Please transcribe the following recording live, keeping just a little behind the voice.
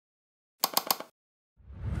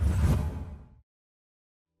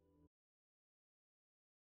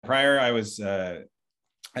Prior, I was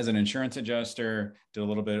as an insurance adjuster, did a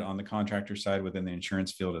little bit on the contractor side within the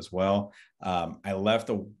insurance field as well. I left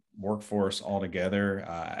the workforce altogether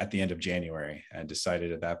at the end of January. I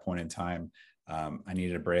decided at that point in time I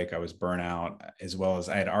needed a break. I was burnt out, as well as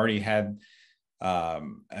I had already had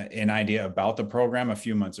an idea about the program a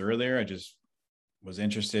few months earlier. I just was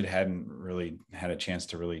interested, hadn't really had a chance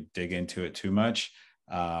to really dig into it too much,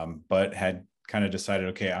 but had kind of decided,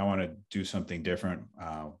 okay, I want to do something different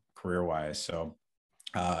career-wise. So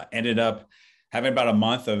ended up having about a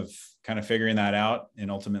month of kind of figuring that out, and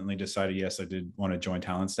ultimately decided, yes, I did want to join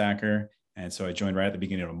Talent Stacker. And so I joined right at the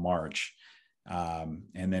beginning of March. And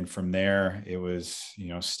then from there, it was,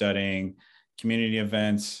 studying community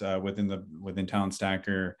events within Talent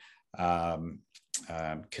Stacker,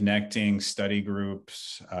 connecting study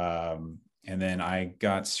groups. And then I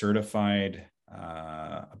got certified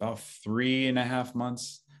about 3.5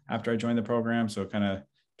 months after I joined the program. So kind of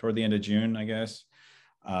toward the end of June, I guess.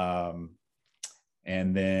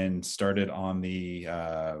 And then started on the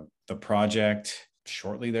project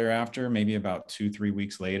shortly thereafter, maybe about 2-3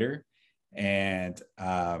 weeks later. And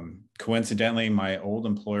coincidentally, my old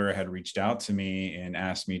employer had reached out to me and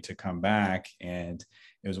asked me to come back. And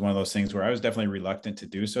it was one of those things where I was definitely reluctant to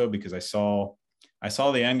do so, because I saw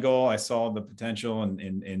the end goal, I saw the potential,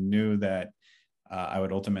 and knew that I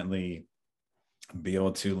would ultimately be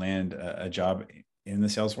able to land a job in the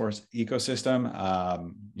Salesforce ecosystem.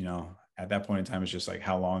 At that point in time, it's just like,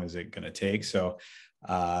 how long is it going to take? So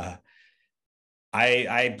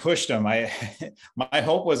I pushed them. My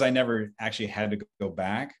hope was I never actually had to go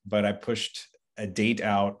back, but I pushed a date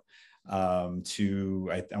out to,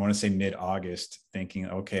 I want to say mid-August, thinking,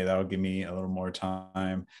 okay, that'll give me a little more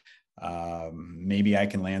time. Maybe I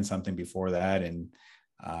can land something before that. And,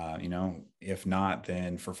 if not,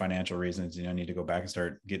 then for financial reasons, I need to go back and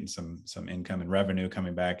start getting some income and revenue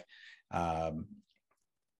coming back,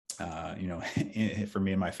 for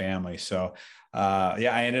me and my family. So,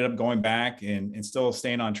 I ended up going back and still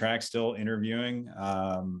staying on track, still interviewing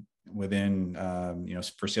within,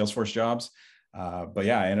 for Salesforce jobs. But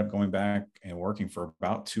I ended up going back and working for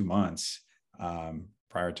about 2 months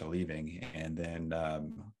prior to leaving. And then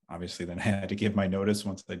obviously then I had to give my notice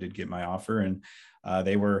once I did get my offer, and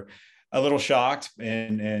they were a little shocked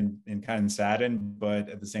and kind of saddened, but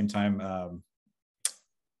at the same time,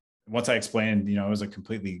 once I explained, it was a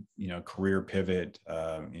completely, career pivot,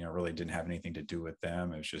 really didn't have anything to do with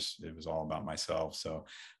them. It was all about myself. So,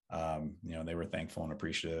 they were thankful and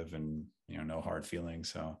appreciative, and, no hard feelings.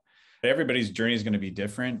 So everybody's journey is going to be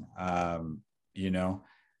different.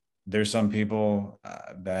 There's some people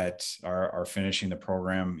that are finishing the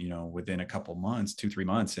program, within a couple months, 2-3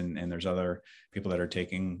 months. And there's other people that are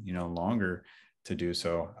taking, longer to do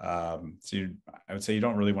so. So I would say you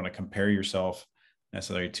don't really want to compare yourself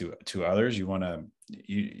necessarily to others. You want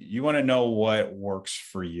to know what works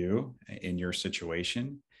for you in your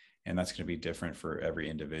situation. And that's going to be different for every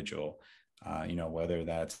individual. Whether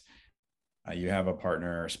that's you have a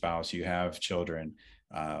partner or spouse, you have children,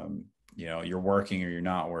 you're working or you're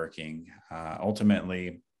not working.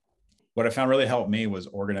 Ultimately, what I found really helped me was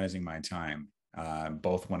organizing my time,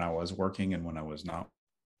 both when I was working and when I was not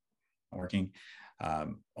working.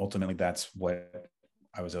 Ultimately, that's what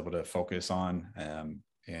I was able to focus on.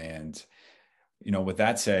 And with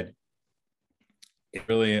that said, it's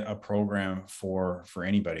really a program for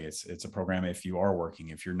anybody. It's a program if you are working,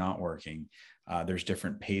 if you're not working. There's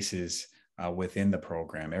different paces within the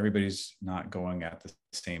program. Everybody's not going at the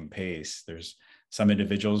same pace. There's some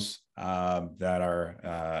individuals that are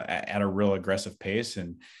at a real aggressive pace,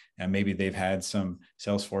 and maybe they've had some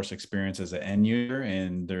Salesforce experience as an end user.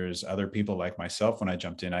 And there's other people like myself. When I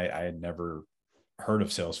jumped in, I had never heard of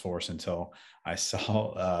Salesforce until I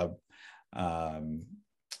saw a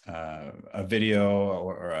video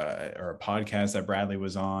or a podcast that Bradley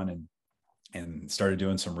was on, and started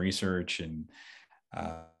doing some research. And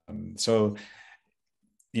so,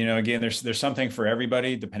 again, there's something for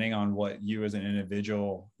everybody, depending on what you as an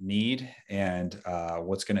individual need and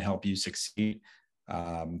what's going to help you succeed.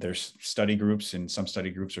 There's study groups, and some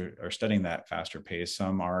study groups are studying that faster pace.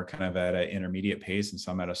 Some are kind of at an intermediate pace, and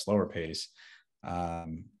some at a slower pace.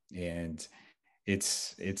 And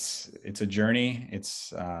it's a journey.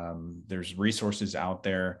 There's resources out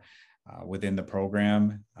there within the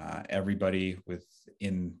program. Everybody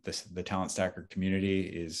within the Talent Stacker community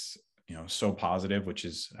is, so positive, which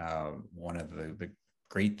is one of the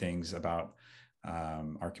great things about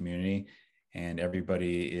our community. And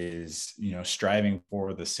everybody is, striving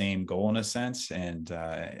for the same goal in a sense, and,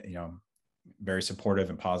 very supportive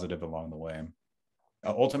and positive along the way.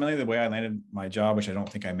 ultimately the way I landed my job, which I don't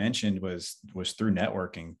think I mentioned, was through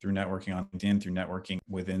networking on LinkedIn, through networking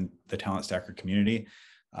within the Talent Stacker community.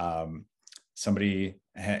 Somebody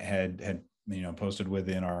had posted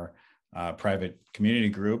within our private community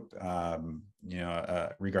group,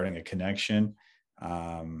 regarding a connection,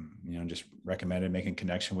 just recommended making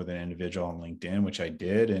connection with an individual on LinkedIn, which I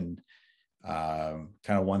did. And kind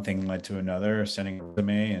of one thing led to another, sending a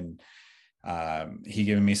resume, and he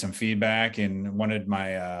gave me some feedback and wanted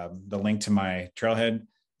my the link to my Trailhead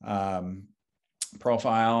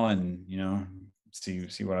profile, and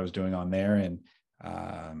see what I was doing on there. And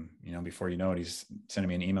before you know it, he's sending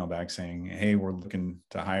me an email back saying, "Hey, we're looking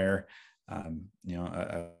to hire a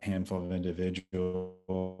handful of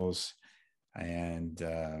individuals, and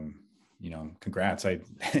congrats. You're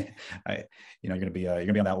gonna be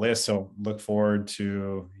on that list. So look forward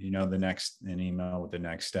to the next an email with the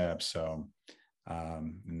next steps." So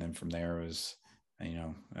and then from there was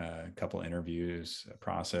a couple interviews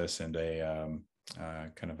process, and a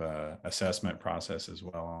kind of a assessment process as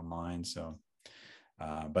well online. So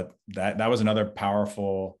but that was another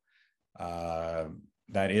powerful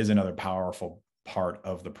that is another powerful part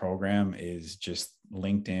of the program, is just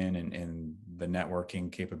LinkedIn and the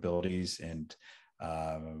networking capabilities. And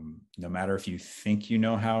no matter if you think you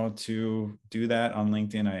know how to do that on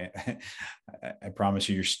LinkedIn, I promise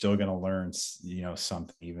you're still going to learn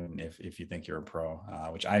something, even if you think you're a pro,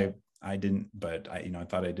 which I didn't, but I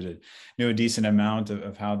thought I knew a decent amount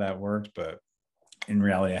of how that worked, but in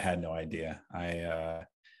reality I had no idea.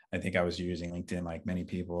 I think I was using LinkedIn like many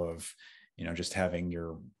people, of just having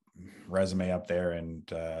your resume up there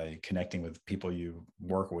and connecting with people you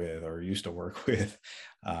work with or used to work with,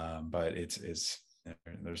 but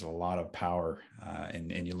there's a lot of power,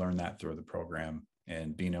 and you learn that through the program,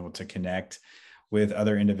 and being able to connect with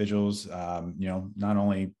other individuals, not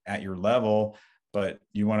only at your level, but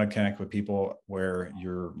you want to connect with people where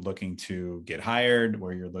you're looking to get hired,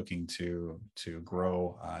 where you're looking to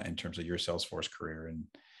grow in terms of your Salesforce career,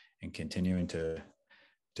 and continuing to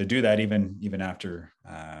do that even after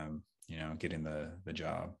getting the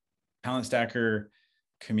job. Talent Stacker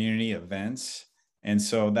community events, and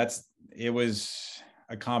so it was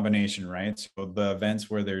a combination, right? So the events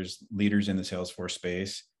where there's leaders in the Salesforce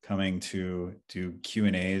space coming to do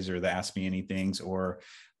Q&As, or the Ask Me Anythings, or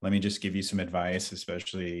let me just give you some advice,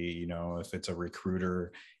 especially if it's a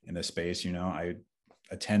recruiter in the space. I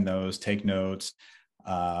attend those, take notes.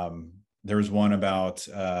 There was one about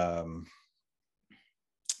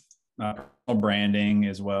personal branding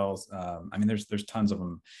as well. There's tons of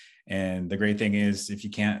them. And the great thing is, if you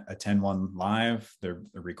can't attend one live, they're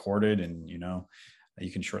recorded, and you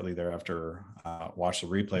can shortly thereafter watch the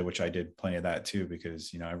replay, which I did plenty of that too,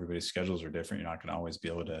 because everybody's schedules are different. You're not going to always be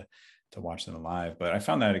able to watch them live, but I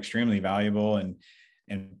found that extremely valuable. And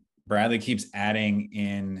Bradley keeps adding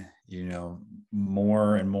in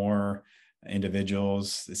more and more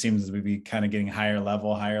individuals. It seems to be kind of getting higher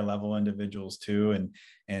level individuals too.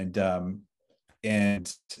 And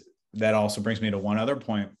that also brings me to one other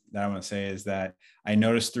point that I want to say, is that I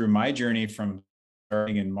noticed through my journey from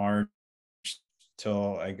starting in March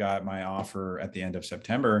till I got my offer at the end of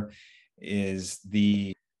September, is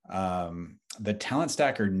the Talent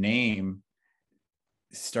Stacker name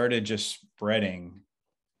started just spreading.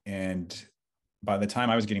 And by the time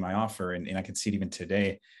I was getting my offer, and I could see it even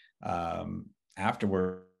today,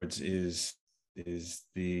 afterwards, is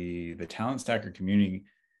the Talent Stacker community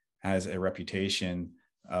has a reputation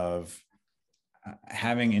of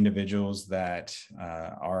having individuals that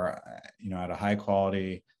are at a high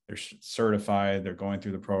quality. They're certified, they're going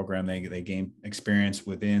through the program, they gain experience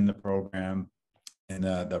within the program and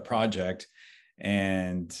the project.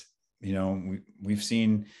 And we've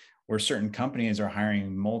seen where certain companies are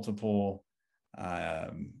hiring multiple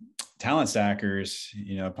talent stackers,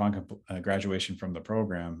 upon graduation from the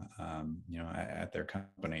program, at their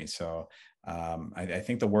company. So I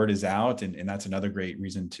think the word is out, and that's another great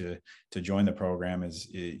reason to join the program, is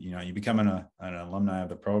you become an alumni of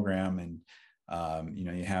the program, and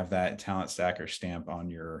you have that talent stacker stamp on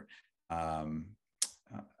your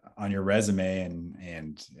resume,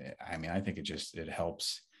 and I think it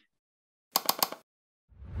helps